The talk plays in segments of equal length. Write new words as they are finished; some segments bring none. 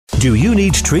Do you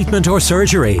need treatment or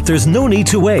surgery? There's no need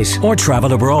to wait or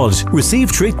travel abroad.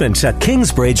 Receive treatment at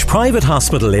Kingsbridge Private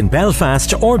Hospital in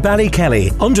Belfast or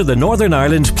Ballykelly under the Northern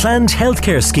Ireland Planned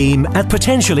Healthcare Scheme at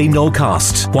potentially no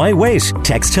cost. Why wait?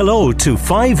 Text hello to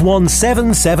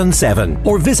 51777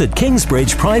 or visit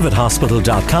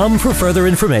kingsbridgeprivatehospital.com for further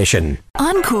information.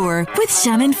 Encore with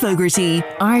Shannon Fogarty.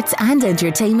 Arts and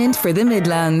entertainment for the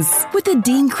Midlands. With the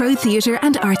Dean Crowe Theatre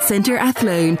and Arts Centre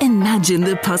Athlone. Imagine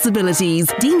the possibilities.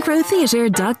 DeanCroweTheatre.com.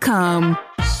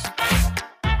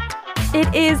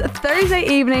 It is Thursday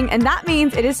evening, and that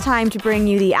means it is time to bring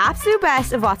you the absolute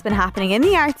best of what's been happening in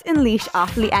the arts in Laois,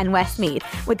 Offaly and Westmeath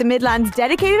with the Midlands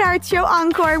dedicated arts show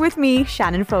Encore with me,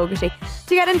 Shannon Fogarty.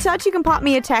 To get in touch, you can pop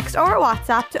me a text or a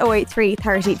WhatsApp to 083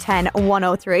 30 10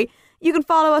 103. You can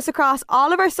follow us across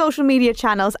all of our social media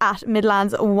channels at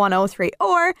Midlands 103.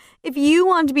 Or if you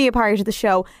want to be a part of the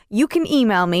show, you can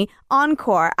email me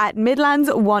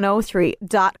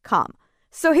encore@midlands103.com.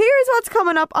 So here's what's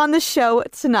coming up on the show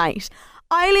tonight.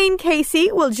 Eileen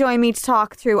Casey will join me to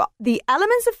talk through the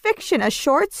Elements of Fiction, a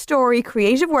short story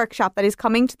creative workshop that is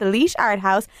coming to the Laois Art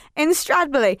House in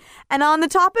Stradbally. And on the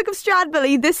topic of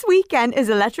Stradbally, this weekend is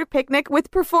Electric Picnic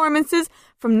with performances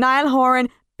from Niall Horan,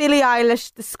 Billie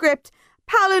Eilish, The Script,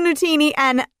 Paolo Nutini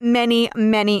and many,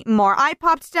 many more. I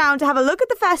popped down to have a look at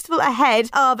the festival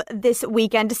ahead of this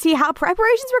weekend to see how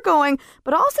preparations were going,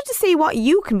 but also to see what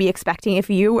you can be expecting if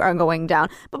you are going down.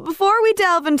 But before we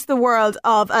delve into the world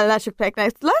of Electric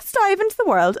Picnic, let's dive into the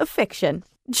world of fiction.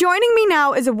 Joining me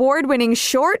now is award-winning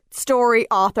short story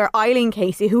author Eileen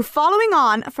Casey, who, following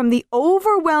on from the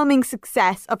overwhelming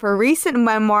success of her recent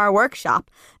memoir workshop,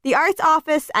 the Arts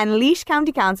Office and Laois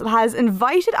County Council has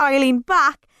invited Eileen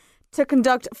back to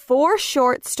conduct 4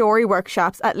 short story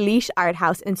workshops at Laois Art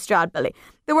House in Stradbally.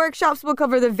 The workshops will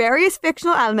cover the various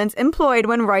fictional elements employed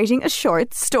when writing a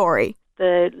short story.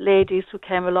 The ladies who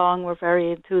came along were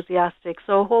very enthusiastic,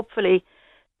 so hopefully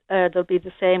there'll be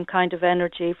the same kind of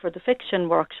energy for the fiction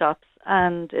workshops.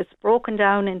 And it's broken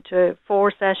down into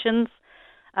 4 sessions,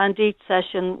 and each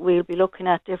session we'll be looking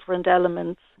at different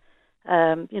elements,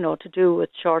 to do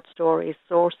with short stories,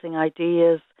 sourcing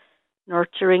ideas,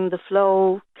 nurturing the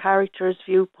flow, characters'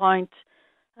 viewpoint,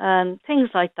 and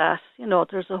things like that.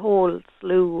 There's a whole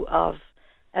slew of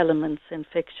elements in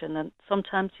fiction, and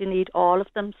sometimes you need all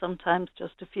of them, sometimes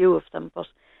just a few of them, but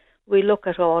we look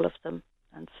at all of them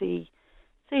and see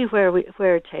where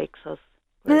it takes us,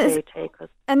 where they take us.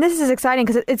 And this is exciting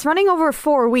because it's running over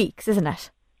 4 weeks, isn't it?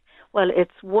 Well,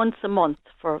 it's once a month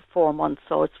for 4 months,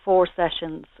 so it's 4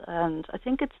 sessions, and I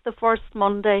think it's the first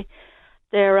Monday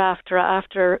thereafter,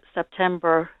 after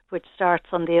September, which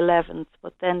starts on the 11th,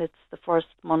 but then it's the first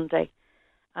Monday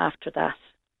after that,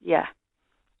 yeah.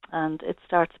 And it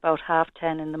starts about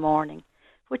 10:30 in the morning,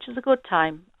 which is a good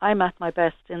time. I'm at my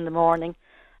best in the morning,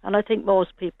 and I think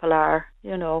most people are,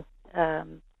 you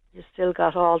still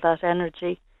got all that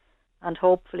energy, and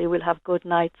hopefully we'll have good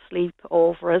night's sleep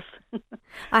over us.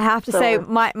 I have to say,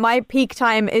 my peak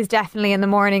time is definitely in the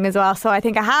morning as well. So I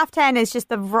think 10:30 is just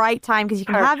the right time because you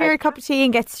can have your cup of tea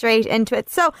and get straight into it.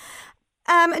 So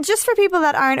just for people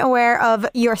that aren't aware of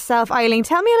yourself, Eileen,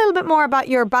 tell me a little bit more about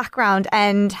your background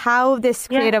and how this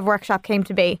creative workshop came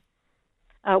to be.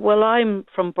 Well, I'm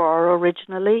from Borough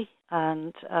originally,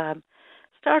 and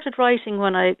started writing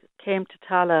when I came to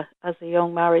Tala as a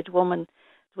young married woman.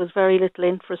 There was very little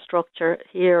infrastructure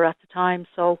here at the time,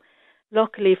 so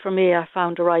luckily for me I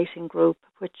found a writing group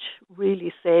which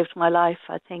really saved my life,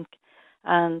 I think,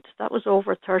 and that was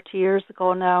over 30 years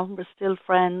ago now. We're still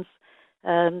friends.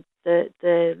 The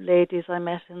ladies I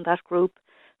met in that group,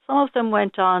 some of them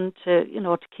went on to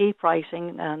keep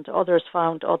writing, and others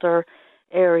found other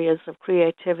areas of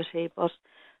creativity, but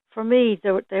for me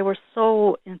they were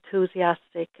so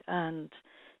enthusiastic, and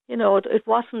it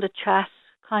wasn't a chat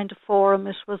kind of forum.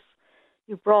 It was,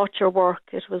 you brought your work,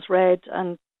 it was read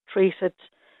and treated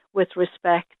with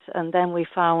respect, and then we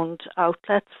found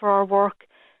outlets for our work.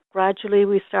 Gradually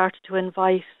we started to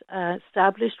invite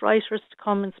established writers to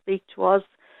come and speak to us,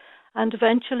 and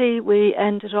eventually we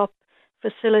ended up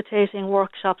facilitating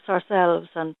workshops ourselves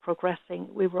and progressing.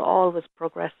 We were always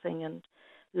progressing and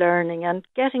learning and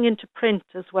getting into print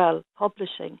as well,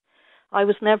 publishing. I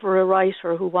was never a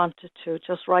writer who wanted to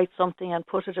just write something and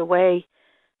put it away.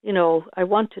 I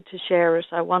wanted to share it.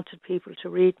 I wanted people to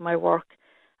read my work,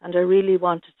 and I really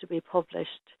wanted to be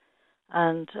published.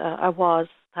 And I was,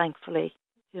 thankfully.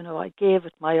 I gave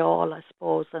it my all, I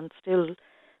suppose, and still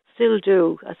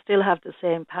do. I still have the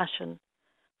same passion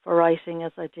for writing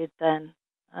as I did then,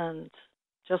 and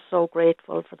just so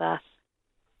grateful for that.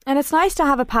 And it's nice to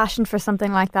have a passion for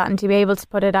something like that and to be able to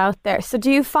put it out there. So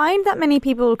do you find that many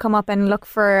people will come up and look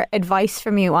for advice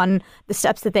from you on the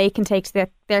steps that they can take to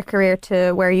their career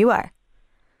to where you are?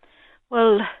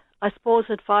 Well, I suppose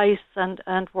advice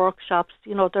and workshops,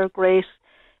 they're great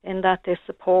in that they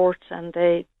support and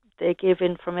they give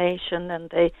information and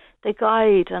they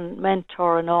guide and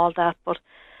mentor and all that. But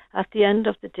at the end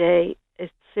of the day,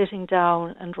 it's sitting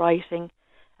down and writing,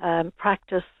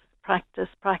 practice.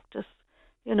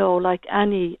 Like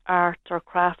any art or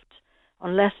craft,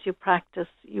 unless you practice,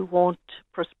 you won't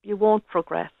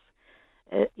progress.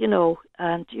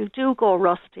 And you do go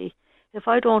rusty. If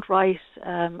I don't write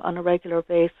on a regular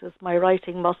basis, my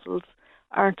writing muscles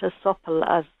aren't as supple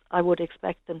as I would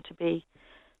expect them to be.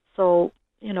 So,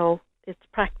 it's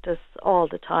practice all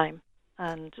the time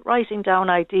and writing down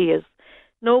ideas.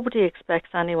 Nobody expects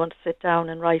anyone to sit down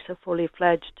and write a fully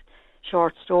fledged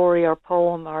short story or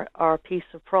poem or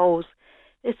piece of prose.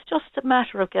 It's just a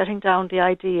matter of getting down the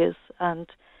ideas and,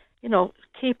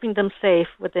 keeping them safe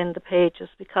within the pages,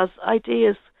 because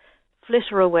ideas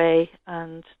flitter away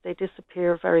and they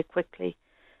disappear very quickly.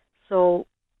 So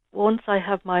once I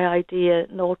have my idea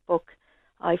notebook,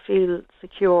 I feel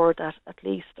secure that at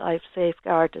least I've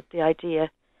safeguarded the idea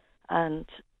and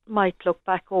might look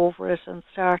back over it and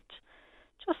start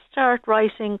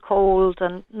writing cold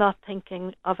and not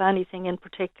thinking of anything in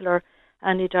particular,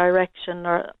 any direction,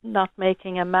 or not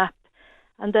making a map.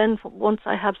 And then once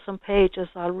I have some pages,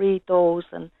 I'll read those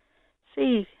and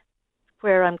see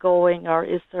where I'm going, or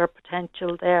is there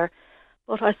potential there.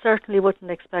 But I certainly wouldn't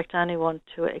expect anyone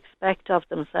to expect of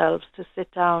themselves to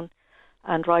sit down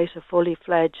and write a fully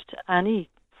fledged any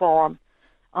form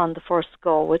on the first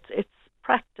go. It's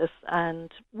practice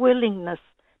and willingness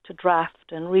to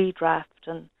draft and redraft,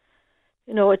 and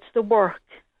it's the work.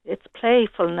 It's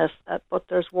playfulness, but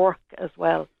there's work as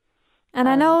well. And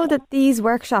I know that these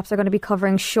workshops are going to be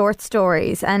covering short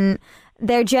stories, and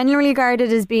they're generally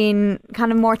regarded as being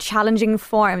kind of more challenging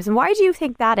forms. And why do you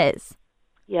think that is?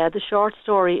 Yeah, the short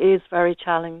story is very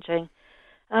challenging.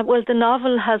 Well, the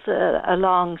novel has a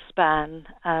long span,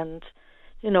 and,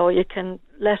 you can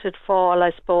let it fall,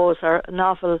 I suppose. Or a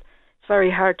novel, it's very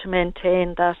hard to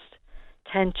maintain that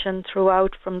tension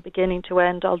throughout from beginning to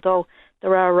end, although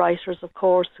there are writers, of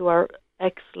course, who are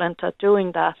excellent at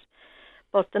doing that.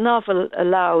 But the novel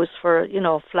allows for,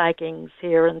 flaggings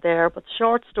here and there. But the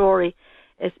short story,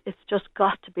 it's just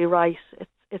got to be right.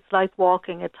 It's like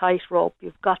walking a tightrope.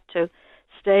 You've got to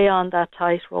stay on that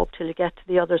tightrope till you get to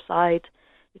the other side.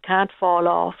 You can't fall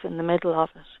off in the middle of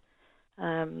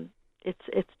it.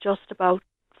 It's just about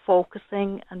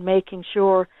focusing and making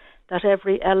sure that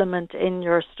every element in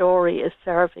your story is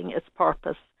serving its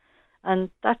purpose. And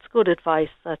that's good advice,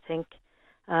 I think.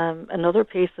 Another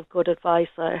piece of good advice,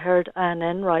 I heard Anne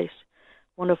Enright,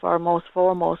 one of our most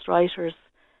foremost writers,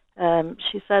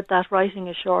 she said that writing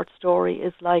a short story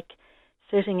is like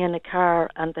sitting in a car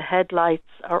and the headlights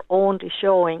are only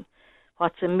showing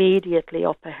what's immediately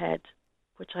up ahead,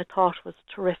 which I thought was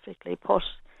terrifically put,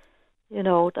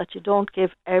 that you don't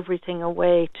give everything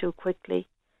away too quickly.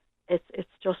 It's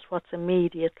just what's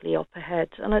immediately up ahead.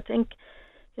 And I think,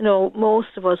 most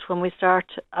of us, when we start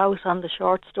out on the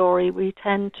short story, we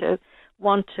tend to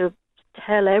want to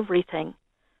tell everything,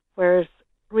 whereas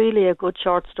really a good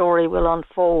short story will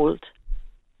unfold.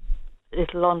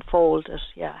 It'll unfold it,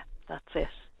 yeah, that's it.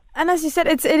 And as you said,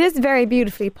 it is very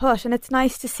beautifully put, and it's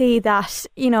nice to see that,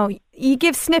 you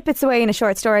give snippets away in a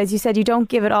short story. As you said, you don't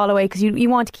give it all away because you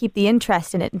want to keep the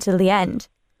interest in it until the end.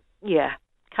 Yeah,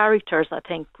 characters, I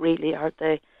think, really are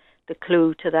the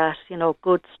clue to that.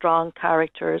 Good, strong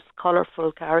characters,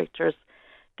 colourful characters,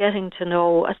 getting to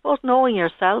know, I suppose, knowing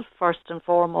yourself first and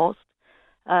foremost,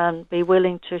 and be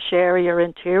willing to share your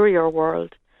interior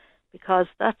world, because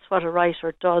that's what a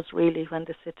writer does really when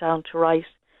they sit down to write.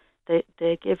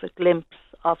 They give a glimpse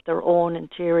of their own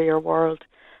interior world,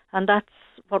 and that's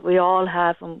what we all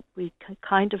have, and we can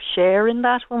kind of share in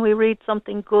that when we read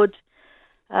something good.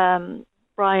 Brian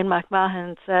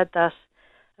McMahon said that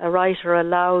a writer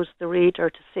allows the reader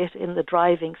to sit in the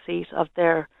driving seat of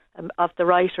the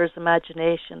writer's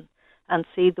imagination and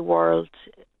see the world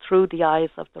through the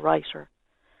eyes of the writer,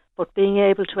 but being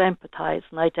able to empathise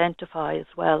and identify as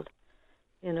well,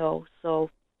 so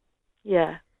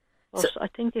yeah. But I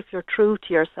think if you're true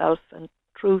to yourself and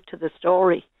true to the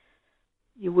story,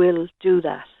 you will do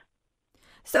that.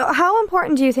 So how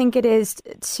important do you think it is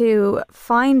to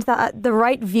find the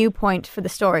right viewpoint for the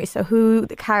story? So who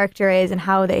the character is and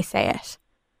how they say it?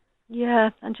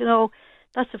 Yeah, and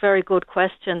that's a very good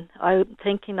question. I'm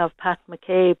thinking of Pat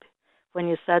McCabe when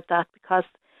you said that, because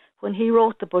when he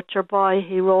wrote The Butcher Boy,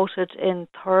 he wrote it in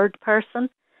third person.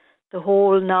 the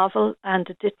whole novel, and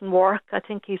it didn't work. I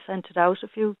think he sent it out a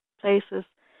few places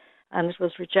and it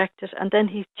was rejected. And then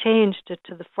he changed it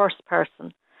to the first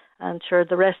person, and sure,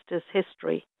 the rest is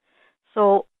history.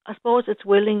 So I suppose it's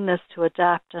willingness to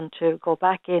adapt and to go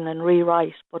back in and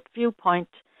rewrite. But viewpoint,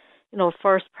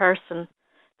 first person,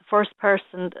 the first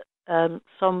person,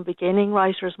 some beginning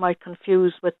writers might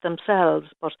confuse with themselves,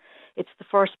 but it's the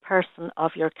first person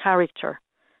of your character.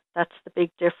 That's the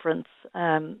big difference.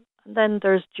 And then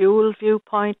there's dual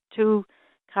viewpoint, two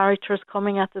characters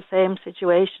coming at the same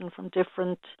situation from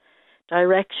different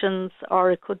directions,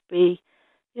 or it could be,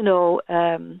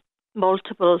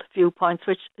 multiple viewpoints,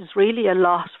 which is really a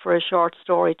lot for a short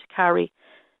story to carry.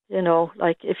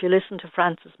 Like if you listen to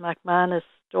Francis McManus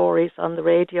stories on the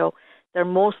radio, they're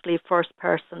mostly first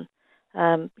person,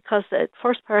 because the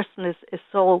first person is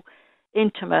so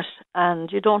intimate,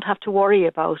 and you don't have to worry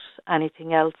about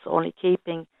anything else, only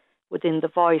keeping within the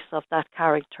voice of that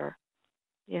character.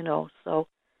 So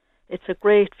it's a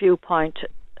great viewpoint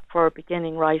for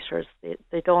beginning writers.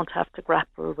 They don't have to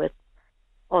grapple with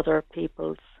other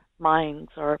people's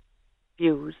minds or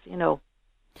views,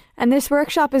 And this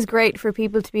workshop is great for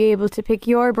people to be able to pick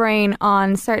your brain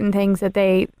on certain things that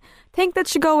they think that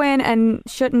should go in and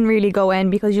shouldn't really go in,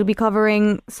 because you'll be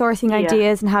covering sourcing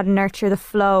ideas and how to nurture the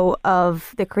flow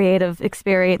of the creative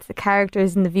experience, the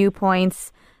characters and the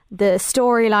viewpoints, the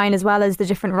storyline, as well as the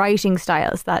different writing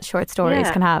styles that short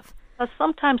stories can have.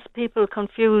 Sometimes people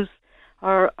confuse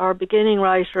our beginning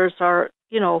writers, or,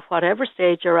 whatever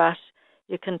stage you're at,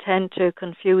 you can tend to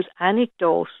confuse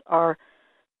anecdote, or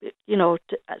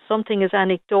something is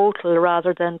anecdotal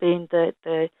rather than being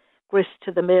the grist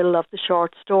to the mill of the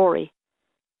short story.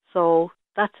 So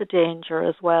that's a danger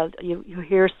as well. You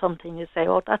hear something, you say,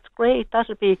 oh, that's great,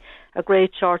 that'll be a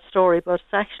great short story, but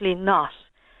it's actually not.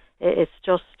 It's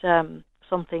just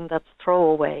something that's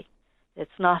throwaway.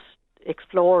 It's not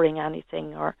exploring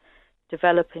anything or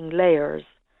developing layers.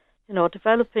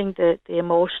 Developing the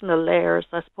emotional layers,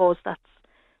 I suppose that's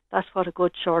what a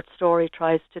good short story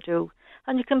tries to do.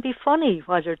 And you can be funny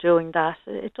while you're doing that.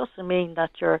 It doesn't mean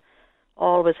that you're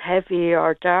always heavy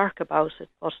or dark about it.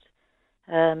 But,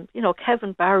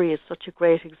 Kevin Barry is such a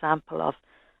great example of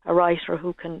a writer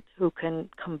who can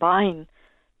combine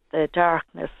the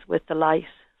darkness with the light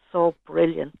so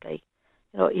brilliantly.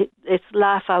 It's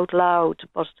laugh out loud,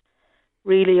 but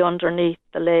really underneath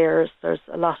the layers, there's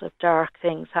a lot of dark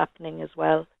things happening as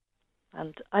well.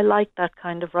 And I like that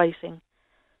kind of writing.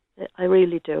 I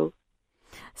really do.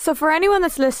 So for anyone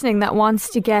that's listening that wants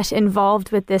to get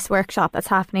involved with this workshop that's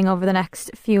happening over the next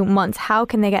few months, how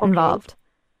can they get involved?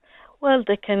 Well,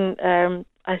 they can,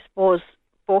 I suppose,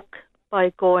 book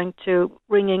by going to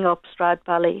ringing up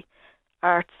Stradbally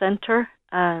Art Centre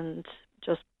and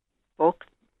just book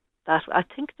that. I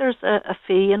think there's a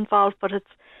fee involved, but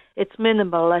it's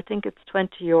minimal. I think it's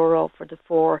 €20 for the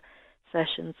 4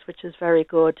 sessions, which is very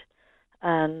good.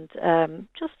 And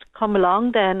just come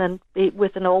along then and be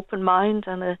with an open mind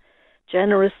and a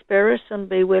generous spirit, and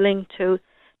be willing to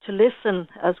listen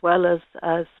as well as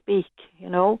speak,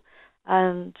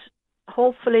 and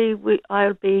hopefully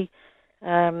I'll be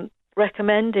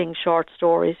recommending short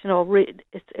stories.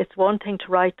 It's one thing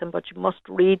to write them, but you must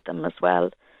read them as well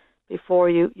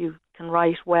before you can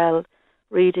write well.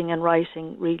 Reading and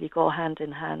writing really go hand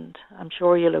in hand. I'm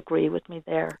sure you'll agree with me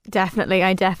there. Definitely,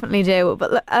 I definitely do.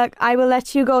 But I will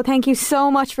let you go. Thank you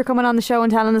so much for coming on the show and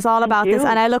telling us all about this.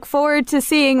 And I look forward to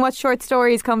seeing what short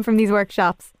stories come from these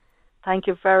workshops. Thank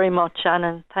you very much,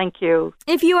 Shannon. Thank you.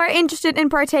 If you are interested in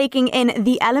partaking in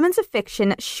the Elements of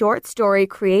Fiction short story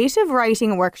creative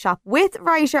writing workshop with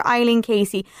writer Eileen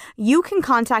Casey, you can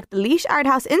contact the Laois Art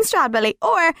House in Stradbally,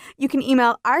 or you can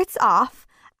email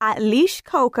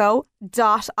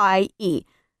artsoff@laoiscoco.ie.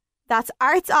 That's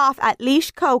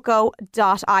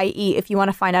artsoff@laoiscoco.ie if you want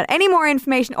to find out any more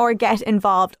information or get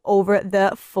involved over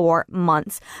the 4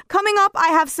 months. Coming up, I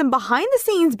have some behind the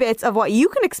scenes bits of what you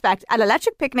can expect at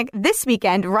Electric Picnic this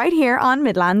weekend right here on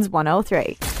Midlands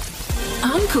 103.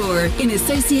 Encore, in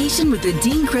association with the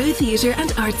Dean Crow Theatre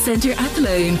and Arts Centre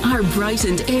Athlone, our bright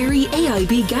and airy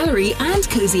AIB gallery and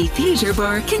cosy theatre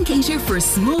bar can cater for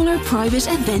smaller private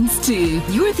events too.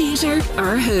 Your theatre,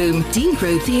 our home.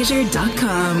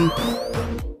 DeanCrowTheatre.com.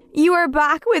 You are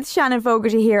back with Shannon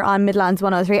Fogarty here on Midlands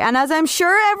 103, and as I'm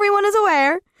sure everyone is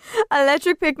aware,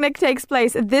 Electric Picnic takes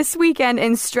place this weekend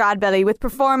in Stradbally with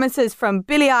performances from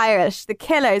Billie Eilish, The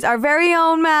Killers, our very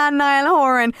own man Niall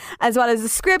Horan, as well as The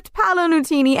Script, Paolo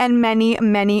Nutini and many,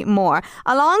 many more.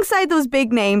 Alongside those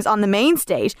big names on the main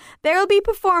stage, there will be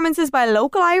performances by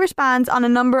local Irish bands on a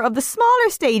number of the smaller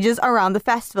stages around the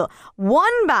festival.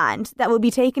 One band that will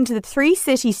be taken to the Three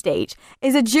City stage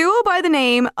is a duo by the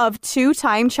name of Two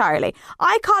Time Charlie.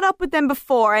 I caught up with them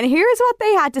before and here's what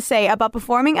they had to say about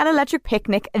performing at Electric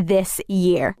Picnic this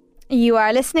year. You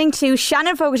are listening to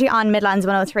Shannon Fogarty on Midlands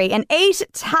 103, and 8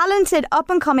 talented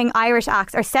up-and-coming Irish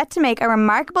acts are set to make a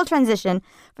remarkable transition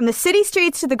from the city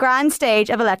streets to the grand stage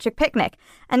of Electric Picnic.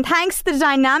 And thanks to the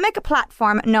dynamic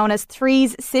platform known as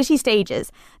Three's City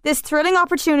Stages, this thrilling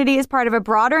opportunity is part of a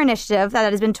broader initiative that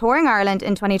has been touring Ireland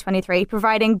in 2023,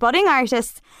 providing budding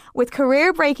artists with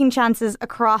career-breaking chances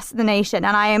across the nation.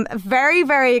 And I am very,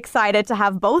 very excited to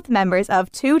have both members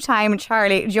of Two Time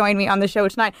Charlie join me on the show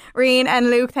tonight. Rian and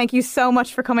Luke, thank you so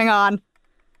much for coming on.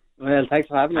 Well, thanks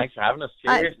for having us. Thanks for having us.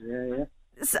 Cheers.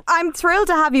 I'm thrilled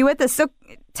to have you with us. So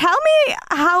tell me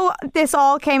how this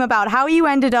all came about, how you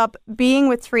ended up being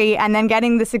with Three and then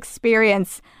getting this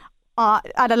experience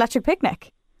at Electric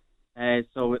Picnic.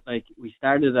 We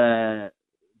started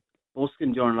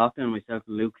busking during lockdown, myself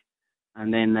and Luke,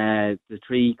 and then the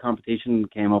Three competition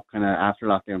came up kind of after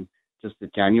lockdown, just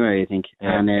in January, I think,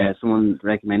 someone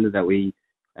recommended that we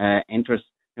enter.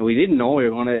 And we didn't know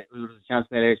there was a chance to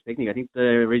play Irish Picnic. I think the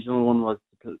original one was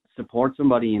to support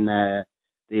somebody in the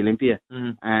Olympia,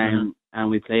 and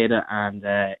we played it, and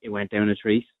it went down a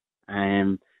treat,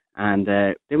 and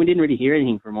then we didn't really hear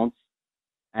anything for months.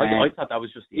 I thought that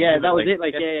was just that was it.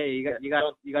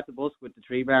 You got the bus with the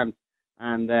Tree band,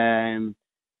 and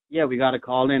we got a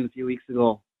call in a few weeks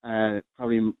ago,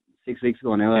 probably 6 weeks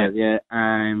ago now.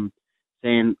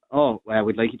 Saying,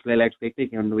 we'd like you to play Electric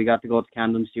Picnic, and we got to go to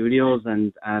Camden Studios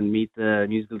and meet the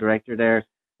musical director there,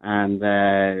 and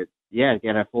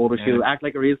get a photo shoot, act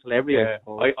like a real celebrity.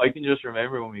 I can just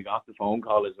remember when we got the phone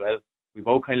call as well, we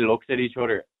both kind of looked at each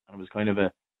other, and it was kind of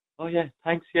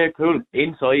thanks, cool.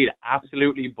 Inside,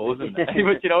 absolutely buzzing. But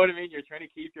you know what I mean? You're trying to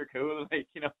keep your cool,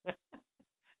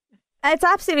 It's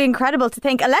absolutely incredible to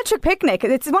think Electric Picnic,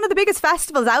 it's one of the biggest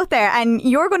festivals out there, and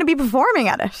you're going to be performing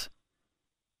at it.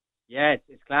 Yeah,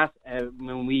 it's class.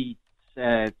 When we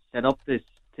set up this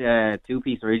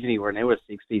two-piece originally, we're now a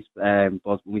six-piece,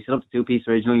 but when we set up the two-piece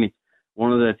originally,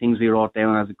 one of the things we wrote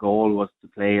down as a goal was to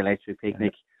play Electric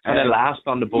Picnic. And the last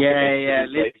on the book.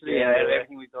 Literally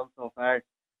everything we've done so far.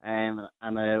 And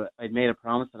I'd made a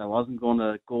promise that I wasn't going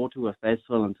to go to a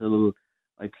festival until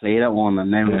I played at one,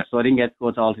 and then so I didn't get to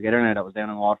go to All Together now that was down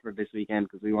in Waterford this weekend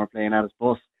because we weren't playing at it.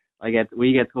 But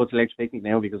we get to go to Electric Picnic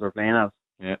now because we're playing at it.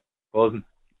 Yeah, buzzing.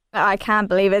 I can't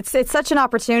believe it. It's such an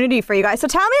opportunity for you guys. So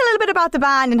tell me a little bit about the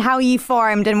band and how you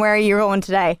formed and where you're going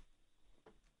today.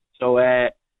 So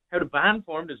how the band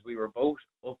formed is we were both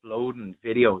uploading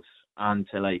videos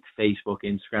onto like Facebook,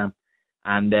 Instagram,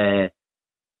 and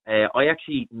I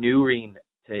actually knew Rian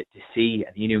to see,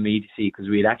 and he knew me to see, because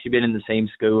we had actually been in the same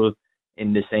school,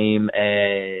 in the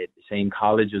same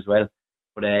college as well,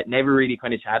 but never really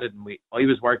kind of chatted. And I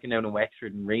was working down in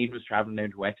Wexford, and Rian was travelling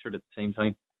down to Wexford at the same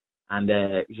time. And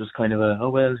it was just kind of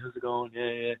how's it going?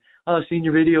 Yeah. Oh, I've seen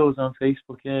your videos on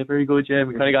Facebook. Yeah, very good. Yeah, and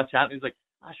we kind of got chatting. He was like,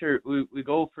 sure, we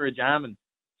go for a jam. And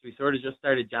so we sort of just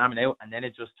started jamming out, and then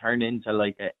it just turned into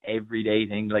like a everyday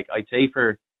thing. Like I'd say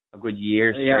for a good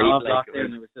year straight. Yeah, it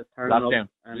was just turning up.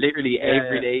 Literally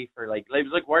every day for like it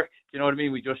was like work. Do you know what I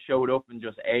mean? We just showed up and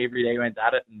just every day went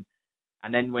at it.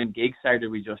 And then when gigs started,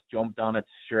 we just jumped on it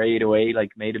straight away,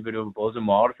 like made a bit of a buzz in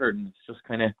Waterford, and it's just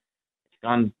kind of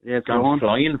gone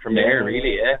flying from there,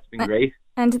 really. Yeah, it's been great.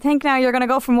 And to think now you're going to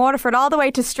go from Waterford all the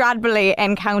way to Stradbally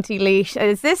in County Laois.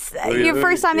 Is this your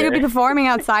first time that you'll be performing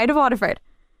outside of Waterford?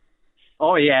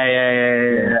 Oh,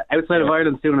 yeah. Outside of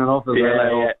Ireland soon enough as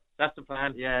well. Yeah. That's the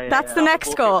plan. That's the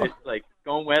next goal. It's like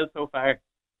going well so far.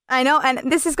 I know,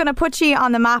 and this is going to put you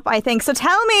on the map, I think. So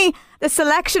tell me the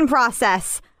selection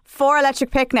process for Electric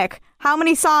Picnic. How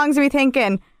many songs are we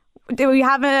thinking? Do we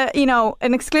have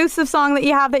an exclusive song that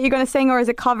you have that you're going to sing, or is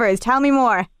it covers? Tell me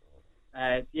more.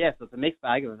 So it's a mixed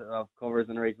bag of covers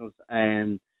and originals.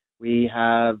 We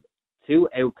have 2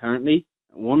 out currently,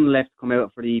 1 left to come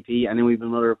out for the EP, and then we've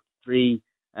another 3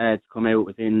 to come out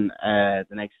within the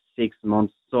next 6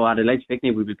 months. So at Electric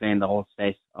Picnic, we'll be playing the whole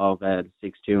set of the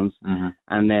 6 tunes,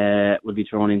 and we'll be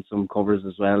throwing in some covers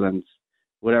as well, and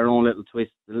with our own little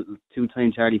twist, the little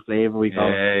two-time Charlie flavour we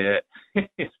call it.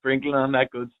 Yeah. Sprinkling on that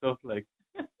good stuff, like.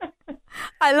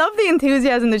 I love the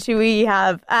enthusiasm that you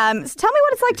have. So tell me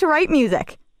what it's like to write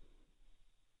music.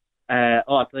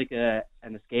 It's like an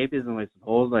escapism, I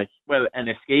suppose. Like, well, an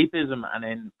escapism, and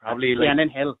then probably like and then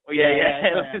hell. Oh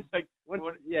yeah. It's like one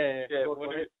or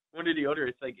the other.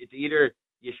 It's like it's either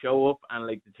you show up and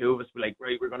like the two of us be like,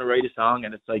 right, we're gonna write a song,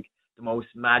 and it's like the most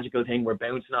magical thing. We're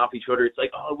bouncing off each other. It's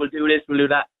like, oh, we'll do this, we'll do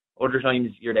that. Other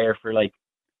times you're there for like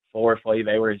 4 or 5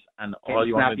 hours, and all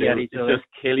you want to do is just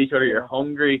kill each other. You're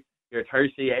hungry, you're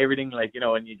thirsty, everything, like, you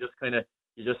know, and you're just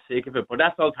sick of it. But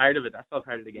that's all part of it. That's all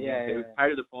part of the game. It's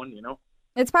part of the fun, you know.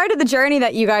 It's part of the journey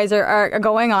that you guys are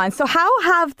going on. So how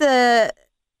have the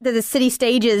city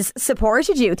stages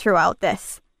supported you throughout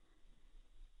this?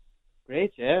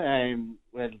 Great, yeah.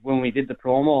 Well, when we did the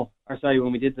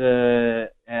when we did the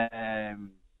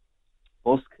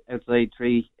busk outside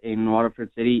Tree in Waterford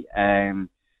City,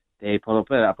 they put up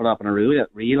on a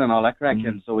reel and all that correct,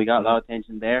 and so we got a lot of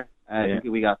attention there. I think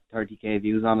we got 30k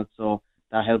views on it, so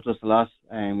that helped us a lot.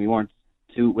 And we weren't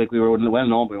too we were well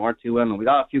known, but we weren't too well known. We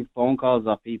got a few phone calls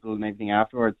off people and everything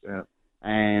afterwards.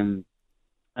 And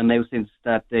now since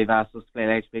that they've asked us to play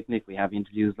Electric Picnic, we have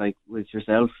interviews like with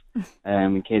yourself,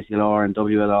 and KCLR and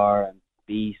WLR and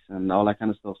Beast and all that kind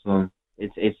of stuff. So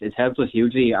it's helped us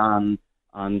hugely on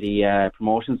the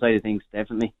promotion side of things,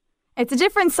 definitely. It's a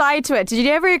different side to it. Did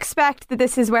you ever expect that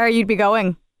this is where you'd be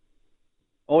going?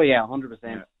 Oh yeah,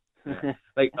 100%. Yeah.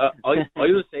 Like I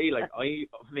will say, like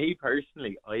me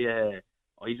personally, I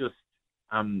just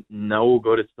am no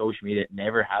good at social media.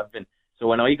 Never have been. So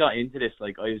when I got into this,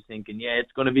 like, I was thinking, yeah,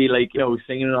 it's gonna be like, you know,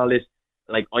 singing and all this.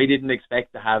 Like, I didn't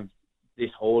expect to have this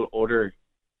whole other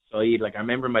side. Like, I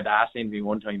remember my dad saying to me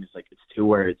one time, it's like, it's 2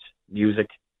 words: music,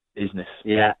 business.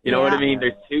 Yeah. You know what I mean?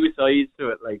 There's 2 sides to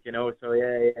it, like, you know. So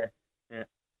yeah.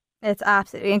 It's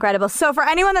absolutely incredible. So for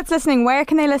anyone that's listening, where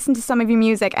can they listen to some of your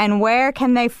music and where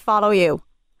can they follow you?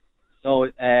 So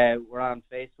we're on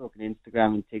Facebook and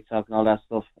Instagram and TikTok and all that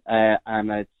stuff. And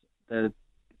it's the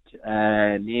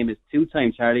name is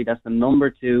 2Time Charlie. That's the number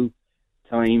 2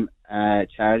 time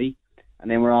Charlie.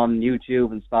 And then we're on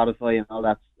YouTube and Spotify and all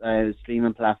that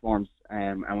streaming platforms.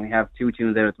 And we have 2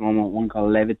 tunes there at the moment. One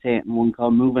called Levitate and one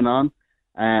called Moving On.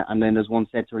 And then there's one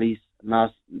set to release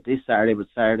not this Saturday, but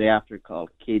Saturday after,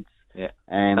 called Kids. Yeah.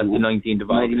 That's the 19th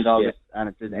of August. Yeah. And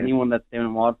if there's anyone that's down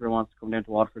in Waterford wants to come down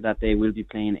to Waterford that day, we'll be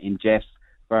playing in Jeff's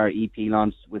for our EP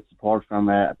launch with support from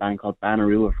a band called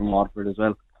Banarua from Waterford as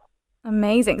well.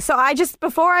 Amazing. So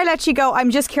before I let you go,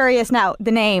 I'm just curious now,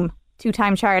 the name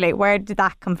 2Time Charlie, where did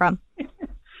that come from?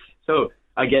 So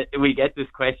we get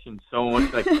this question so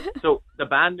much. Like, so the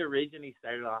band originally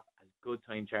started off as Good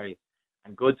Time Charlie.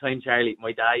 And Good Time Charlie,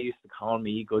 my dad used to call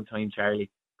me Good Time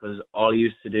Charlie because all I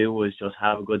used to do was just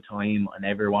have a good time. I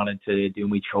never wanted to do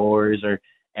my chores or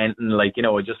anything. Like, you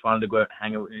know, I just wanted to go out and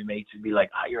hang out with my mates and be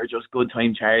like, you're just Good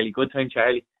Time Charlie, Good Time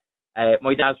Charlie.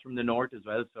 My dad's from the north as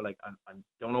well, so like I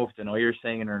don't know if it's an Irish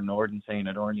saying or a northern saying.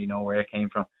 I don't really know where it came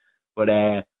from. But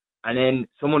and then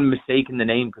someone mistaken the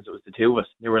name because it was the 2 of us.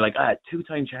 They were like,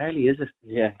 2Time Charlie, is it?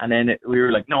 Yeah. And then we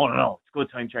were like, no, it's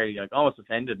Good Time Charlie. Like, almost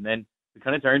offended. And then we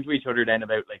kind of turned to each other then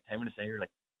about like 10 minutes later,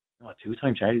 like, no,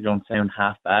 2Time Charlie don't sound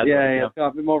half bad. Yeah, it's got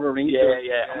a bit more of a ring to it.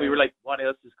 Yeah. And we were like, what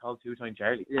else is called 2Time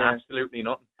Charlie? Yeah. Absolutely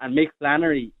nothing. And Mick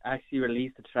Flannery actually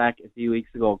released a track a few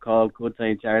weeks ago called Good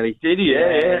Time Charlie. Did he?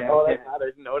 Yeah. Oh, that's bad. I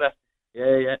didn't know that.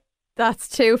 Yeah. That's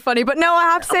too funny. But no, I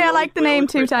have to say I like the name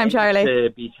 2Time Charlie. To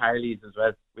be Charlies as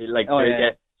well. We like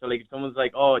to. So like if someone's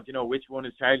like, do you know which one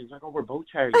is Charlie? It's like, we're both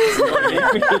Charlies. You know what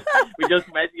I mean? we just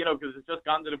met, you know, because it's just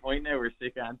gone to the point now we're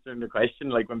sick of answering the question.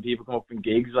 Like when people come up in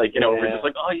gigs, like, you know, we're just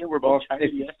like, we're both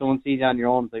Charlies. If someone sees you on your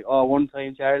own, it's like,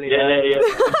 1Time Charlie. Yeah.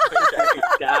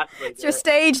 It's your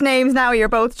stage names now. You're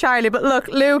both Charlie. But look,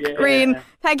 Luke Green,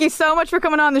 thank you so much for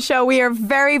coming on the show. We are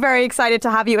very, very excited to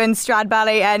have you in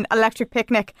Stradbally and Electric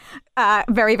Picnic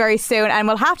very, very soon. And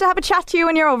we'll have to have a chat to you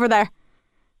when you're over there.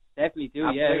 Definitely do.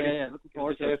 Yeah. Looking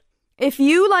forward to it. If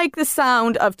you like the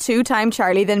sound of 2Time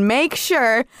Charlie, then make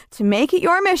sure to make it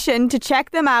your mission to check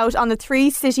them out on the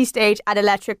 3 City stage at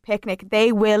Electric Picnic.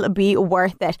 They will be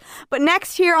worth it. But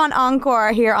next here on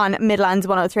Encore, here on Midlands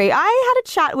 103, I had a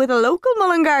chat with a local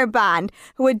Mullingar band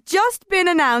who had just been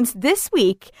announced this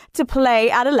week to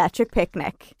play at Electric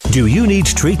Picnic. Do you need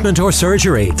treatment or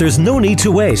surgery? There's no need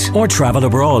to wait or travel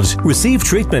abroad. Receive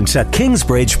treatment at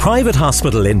Kingsbridge Private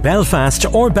Hospital in Belfast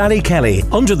or Ballykelly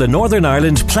under the Northern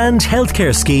Ireland Planned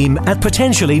Healthcare Scheme at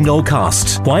potentially no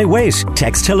cost. Why wait?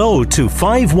 Text hello to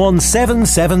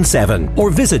 51777 or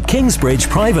visit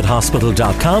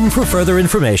kingsbridgeprivatehospital.com for further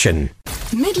information.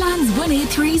 Midlands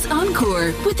 183's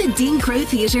Encore with the Dean Crow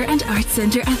Theatre and Arts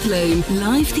Centre Athlone.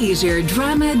 Live theatre,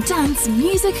 drama, dance,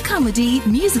 music, comedy,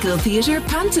 musical theatre,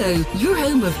 panto. Your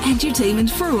home of entertainment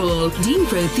for all.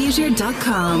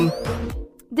 DeanCrowTheatre.com.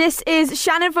 This is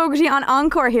Shannon Fogarty on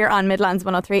Encore here on Midlands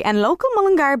 103, and local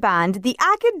Mullingar band The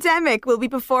Academic will be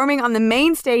performing on the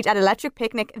main stage at Electric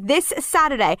Picnic this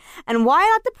Saturday. And while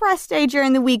at the press day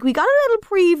during the week, we got a little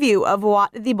preview of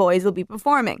what the boys will be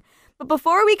performing. But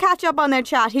before we catch up on their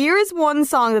chat, here is one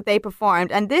song that they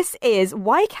performed, and this is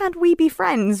Why Can't We Be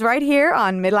Friends, right here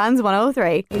on Midlands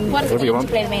 103. What is it to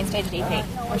play the main stage at EP?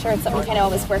 I'm sure it's something you kind of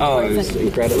always work towards. It was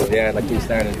incredible, yeah. Like, we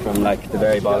started from like the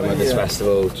very bottom of this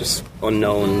festival, just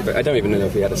unknown. But I don't even know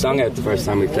if we had a song out the first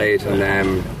time we played,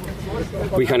 and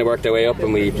we kind of worked our way up,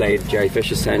 and we played Jerry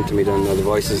Fish's tent, and we done all the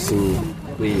voices, and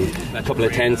we a couple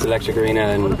of tents, Electric Arena,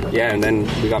 and then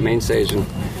we got main stage, and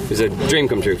it was a dream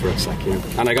come true for us, like, you know.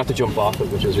 And I got to jump off it,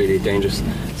 which was really dangerous.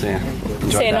 So yeah,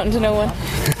 say nothing to no one.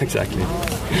 Exactly.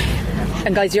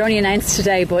 And guys, you only announced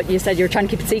today, but you said you were trying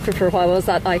to keep it secret for a while. What was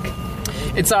that like?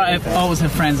 I've always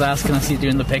had friends asking us, are you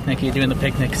doing the picnic?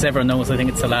 Because everyone knows I think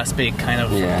it's the last big kind of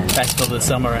festival of the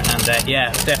summer, and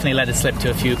definitely let it slip to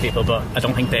a few people, but I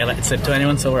don't think they let it slip to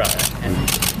anyone, so we're alright.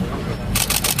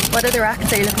 What other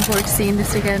acts are you looking forward to seeing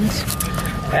this weekend?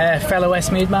 Fellow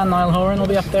Westmead man Niall Horan will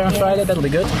be up there on Friday. That'll be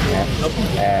good.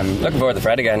 Looking forward to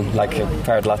Fred again. Like, I've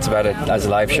heard lots about it as a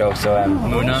live show, so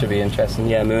Moona should be interesting.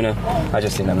 Yeah, Moona. I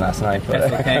just seen them last night.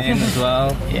 Bethel Kane as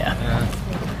well. Yeah.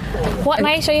 What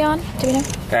night are you on? Do we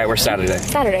know? We're Saturday.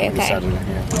 Saturday, okay. Saturday,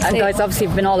 yeah. And guys, obviously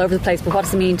you've been all over the place, but what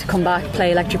does it mean to come back,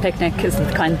 play Electric Picnic? Is it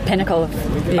the kind of pinnacle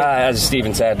of as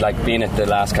Stephen said, like, being at the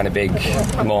last kind of big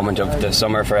moment of the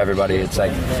summer for everybody, it's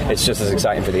like, it's just as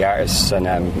exciting for the artists, and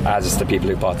as the people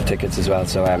who bought the tickets as well.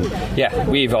 So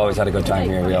we've always had a good time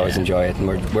here. We always enjoy it,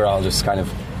 and we're all just kind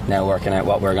of now working out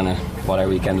what our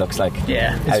weekend looks like.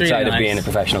 Yeah, it's outside really of nice. being a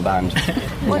professional band.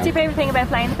 What's your favourite thing about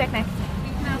playing the picnic?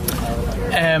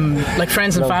 Like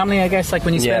friends and family, I guess. Like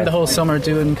when you spend the whole summer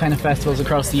doing kind of festivals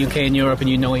across the UK and Europe, and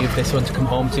you know you have this one to come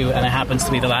home to, and it happens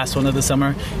to be the last one of the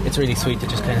summer, it's really sweet to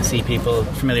just kind of see people,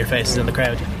 familiar faces in the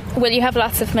crowd. Will you have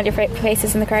lots of familiar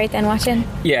faces in the crowd then watching?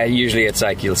 Yeah, usually it's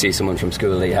like you'll see someone from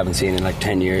school that you haven't seen in like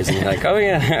 10 years, and you're like, oh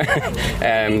yeah.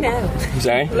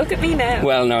 Sorry? Look at me now.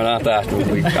 Well, no, not that.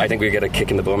 I think we get a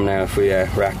kick in the bum now if we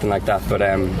were acting like that. But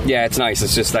it's nice.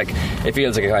 It's just like, it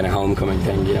feels like a kind of homecoming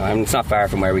thing, you know. And it's not far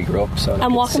from where we grew up. So, like,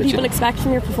 and what can people expect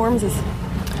from your performances?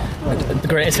 The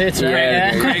greatest hits, right?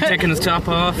 Yeah. Craig taking his top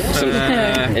off.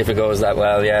 If it goes that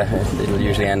well, it'll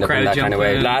usually end up in that kind of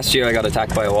way. Last year I got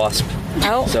attacked by a wasp.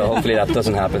 Oh. So hopefully that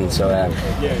doesn't happen. So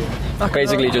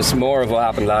basically just more of what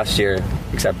happened last year,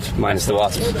 except minus the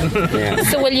wasp. Yeah.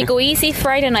 So will you go easy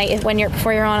Friday night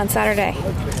before you're on Saturday?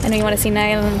 I know you want to see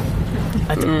Niall.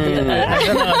 I don't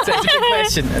know, it's a big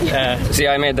question. See,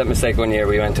 I made that mistake one year.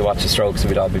 We went to watch the Strokes, and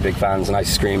we'd all be big fans, and I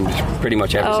screamed pretty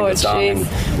much every single song, and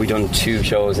we done 2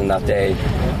 shows in that day,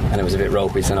 and it was a bit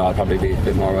ropey, so no, I'll probably be a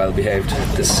bit more well behaved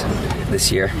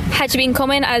this year. Had you been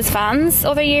coming as fans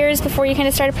other years before you kind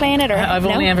of started playing it? Or I've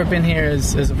only ever been here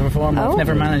as a performer. I've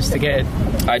never managed to get it.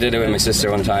 I did it with my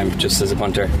sister one time, just as a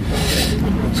punter.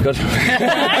 It's good.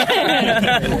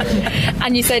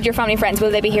 And you said your family friends,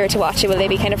 will they be here to watch it? Will they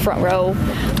be kind of front row?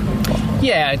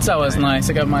 Yeah, it's always nice.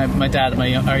 I got my dad and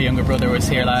our younger brother was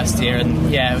here last year,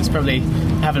 and it was probably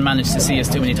haven't managed to see us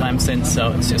too many times since,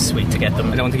 so it's just sweet to get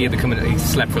them. I don't think he'll be coming. He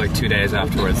slept for like 2 days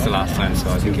afterwards the last time,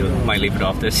 so I think he might leave it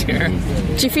off this year.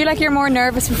 Do you feel like you're more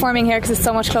nervous performing here because it's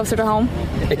so much closer to home?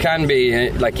 It can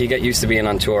be. Like, you get used to being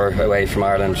on tour away from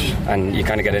Ireland, and you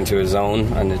kind of get into a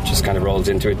zone, and it just kind of rolls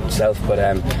into itself. But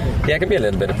it can be a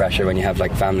little bit of pressure when you have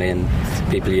like family and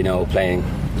people you know playing.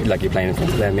 Like, you're playing in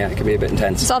front of them, it can be a bit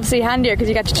intense. It's obviously handier because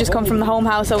you get to just come from the home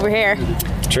house over here.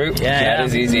 True. Yeah, it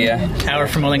is easy. Hour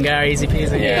from Mullingar, easy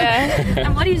peasy. Yeah.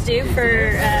 And what do you do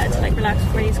to like relax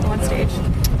before you go on stage?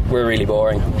 We're really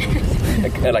boring.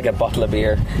 like a bottle of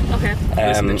beer. Okay.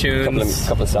 Listen to tunes.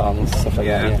 Couple of songs, stuff like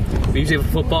that. Yeah. We usually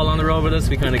have football on the road with us.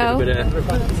 We kind of get a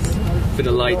bit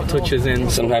of light touches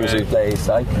in. Sometimes we play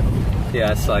psych.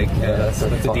 Yeah, psych. That's a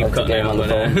deep cut game on the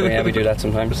phone. Yeah, we do that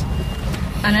sometimes.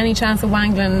 And any chance of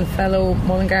wangling fellow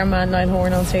Mullingar man Niall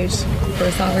Horan on stage for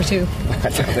a song or two? I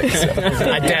don't think so.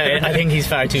 I doubt it. I think he's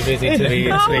far too busy to be.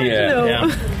 No.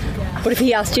 But if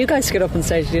he asked you guys to get up on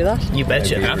stage to do that, you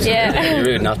betcha. Yeah. You're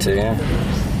rude not to.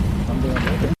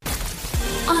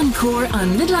 Encore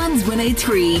on Midlands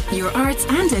 103, your arts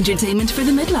and entertainment for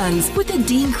the Midlands with the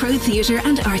Dean Crow Theatre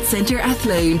and Arts Centre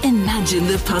Athlone. Imagine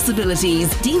the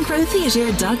possibilities.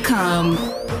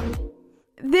 DeanCrowTheatre.com.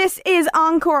 This is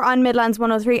Encore on Midlands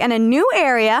 103, and a new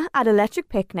area at Electric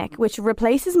Picnic, which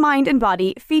replaces mind and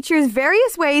body, features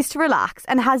various ways to relax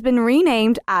and has been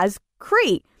renamed as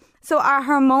Cree. So our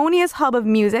harmonious hub of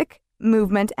music,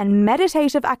 movement and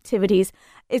meditative activities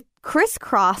is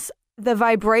crisscross the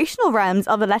vibrational realms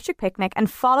of Electric Picnic and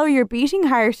follow your beating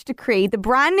heart to create the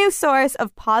brand new source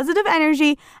of positive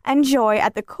energy and joy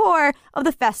at the core of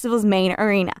the festival's main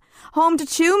arena. Home to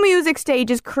 2 music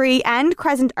stages, Cree and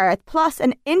Crescent Earth, plus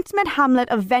an intimate hamlet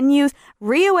of venues,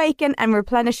 reawaken and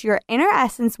replenish your inner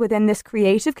essence within this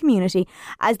creative community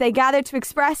as they gather to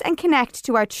express and connect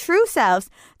to our true selves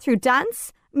through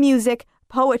dance, music,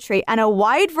 poetry and a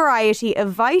wide variety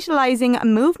of vitalising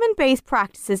movement-based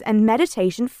practices and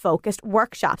meditation-focused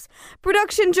workshops.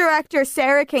 Production director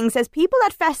Sarah King says people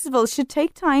at festivals should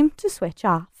take time to switch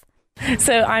off.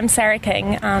 So I'm Sarah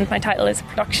King and my title is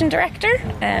production director,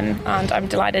 and I'm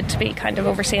delighted to be kind of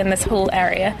overseeing this whole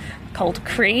area called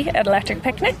Cree at Electric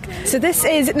Picnic. So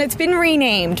it's been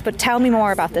renamed, but tell me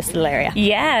more about this little area.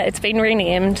 Yeah, it's been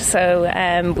renamed.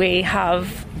 So we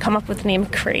have come up with the name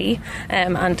Cree,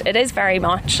 and it is very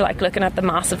much like looking at the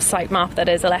massive site map that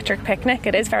is Electric Picnic.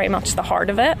 It is very much the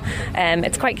heart of it.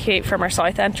 It's quite cute. From our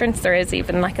south entrance there is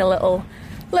even like a little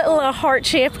heart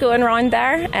shape going around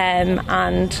there,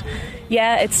 and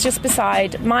yeah, it's just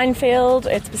beside Minefield,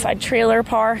 it's beside Trailer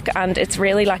Park, and it's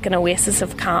really like an oasis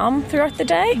of calm throughout the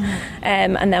day.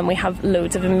 And then we have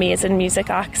loads of amazing music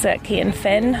acts that Cian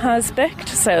Finn has booked,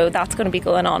 so that's going to be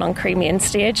going on Cree Main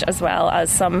Stage, as well as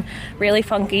some really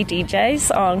funky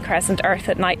DJs on Crescent Earth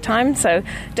at night time. So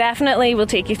definitely we'll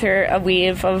take you through a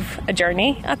wave of a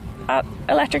journey at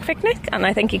Electric Picnic, and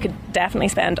I think you could definitely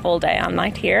spend all day and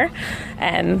night here.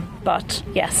 But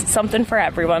yes, something for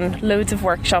everyone. Loads of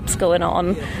workshops going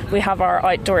on. We have our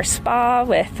outdoor spa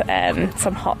with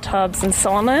some hot tubs and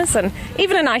saunas, and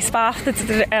even an ice bath. Is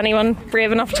there anyone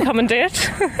brave enough to come and do it?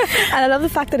 And I love the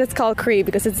fact that it's called Cree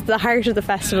because it's the heart of the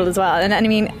festival as well. And I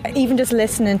mean, even just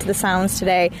listening to the sounds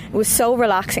today, it was so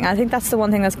relaxing. I think that's the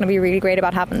one thing that's going to be really great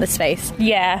about having this space.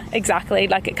 Yeah, exactly.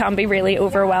 Like, it can be really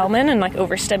overwhelming and like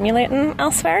overstimulating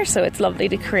elsewhere, so it's lovely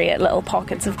to create little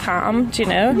pockets of calm,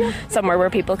 somewhere where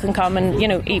people can come and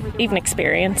even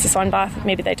experience a sound bath.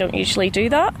 Maybe they don't usually do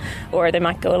that, or they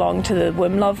might go along to the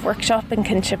Womb Love workshop and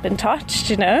Kinship and Touch,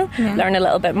 learn a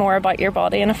little bit more about your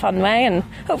body in a fun way, and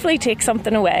hopefully take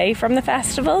something away from the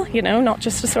festival, not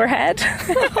just a sore head.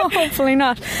 Hopefully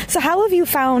not. So how have you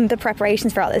found the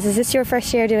preparations for all this? Is this your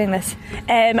first year doing this?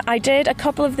 I did a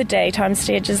couple of the daytime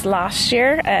stages last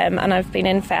year, and I've been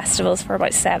in festivals for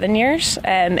about 7 years.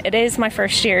 It is my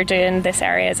first year doing this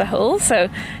area as a whole, so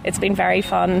it's been very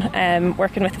fun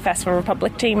working with the Festival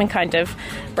Republic team and kind of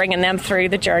bringing them through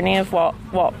the journey of what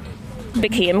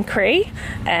became Cree.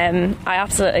 I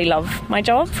absolutely love my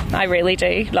job. I really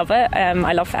do love it.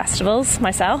 I love festivals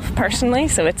myself personally,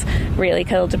 so it's really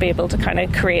cool to be able to kind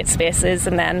of create spaces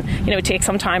and then take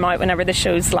some time out whenever the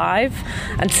show's live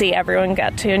and see everyone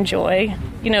get to enjoy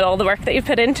all the work that you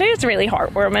put into. It's really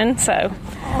heartwarming. So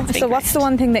what's the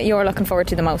one thing that you're looking forward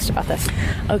to the most about this?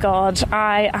 Oh God,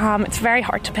 it's very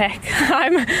hard to pick.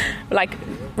 I'm like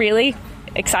really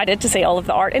excited to see all of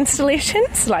the art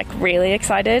installations, like really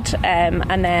excited,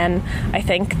 and then I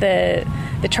think the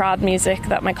trad music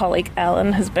that my colleague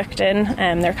Ellen has booked in,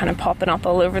 they're kind of popping up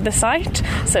all over the site,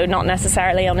 so not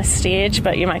necessarily on a stage,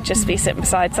 but you might just be sitting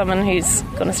beside someone who's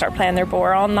going to start playing their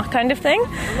boron, that kind of thing.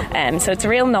 So it's a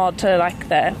real nod to like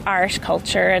the Irish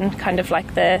culture and kind of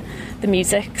like the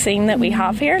music scene that we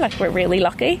have here. Like, we're really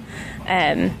lucky.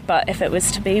 But if it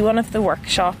was to be one of the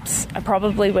workshops, I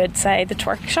probably would say the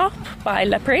Twerk Shop by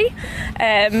Lepre.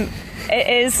 It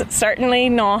is certainly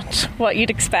not what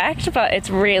you'd expect, but it's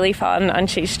really fun, and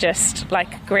she's just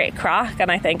like great crack,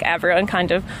 and I think everyone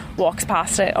kind of walks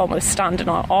past it almost standing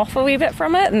off a wee bit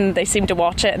from it, and they seem to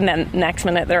watch it, and then next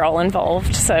minute they're all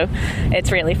involved, so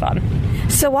it's really fun.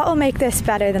 So what will make this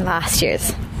better than last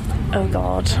year's? Oh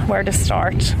God, where to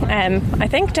start? I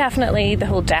think definitely the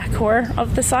whole decor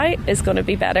of the site is going to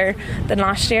be better than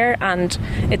last year, and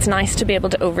it's nice to be able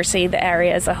to oversee the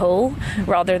area as a whole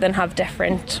rather than have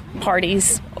different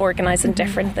parties organising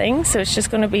different things. So it's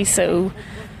just going to be so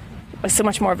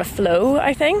much more of a flow,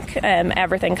 I think.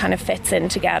 Everything kind of fits in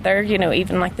together,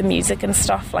 even like the music and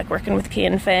stuff, like working with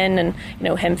Cian Finn and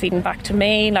him feeding back to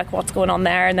me like what's going on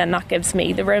there, and then that gives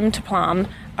me the room to plan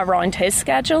around his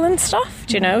schedule and stuff,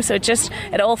 so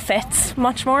it all fits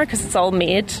much more because it's all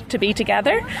made to be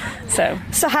together. So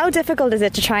how difficult is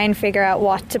it to try and figure out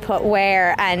what to put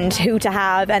where and who to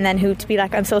have, and then who to be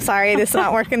like, I'm so sorry, this is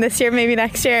not working this year, maybe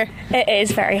next year? It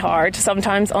is very hard.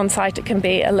 Sometimes on site it can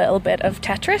be a little bit of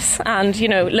Tetris, and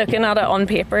looking at it on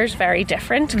paper is very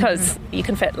different because you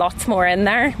can fit lots more in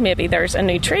there. Maybe there's a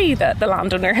new tree that the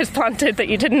landowner has planted that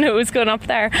you didn't know was going up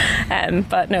there,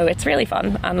 but no, it's really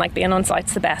fun, and like being on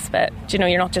site's the best. success bit. You know,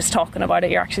 you're not just talking about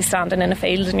it, you're actually standing in a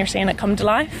field and you're seeing it come to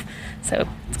life. So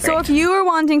it's great. So if you are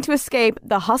wanting to escape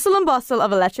the hustle and bustle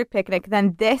of Electric Picnic,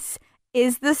 then this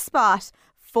is the spot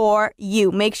for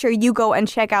you. Make sure you go and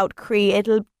check out Cree.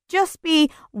 It'll just be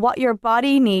what your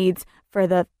body needs for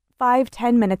the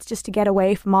 5-10 minutes just to get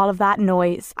away from all of that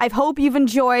noise. I hope you've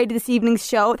enjoyed this evening's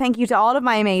show. Thank you to all of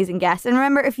my amazing guests. And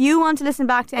remember, if you want to listen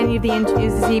back to any of the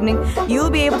interviews this evening,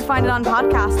 you'll be able to find it on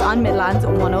podcast on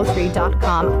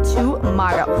Midlands103.com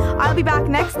tomorrow. I'll be back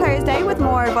next Thursday with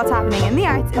more of what's happening in the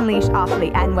arts in Laois,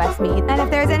 Offaly and Westmeath. And if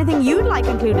there's anything you'd like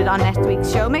included on next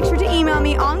week's show, make sure to email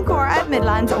me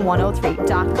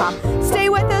encore@Midlands103.com. Stay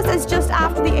with us, as just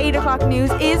after the 8 o'clock news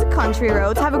is Country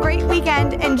Roads. Have a great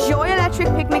weekend. Enjoy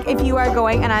Electric Picnic if you are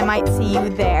going, and I might see you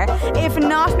there. If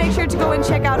not, make sure to go and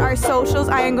check out our socials.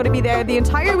 I am going to be there the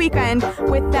entire weekend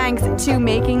with thanks to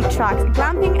Making Tracks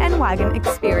Glamping and Wagon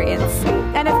Experience.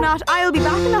 And if not, I'll be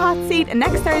back in the hot seat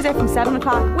next Thursday from 7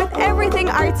 o'clock with everything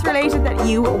arts related that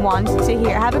you want to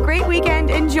hear. Have a great weekend.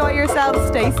 Enjoy yourselves.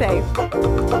 Stay safe.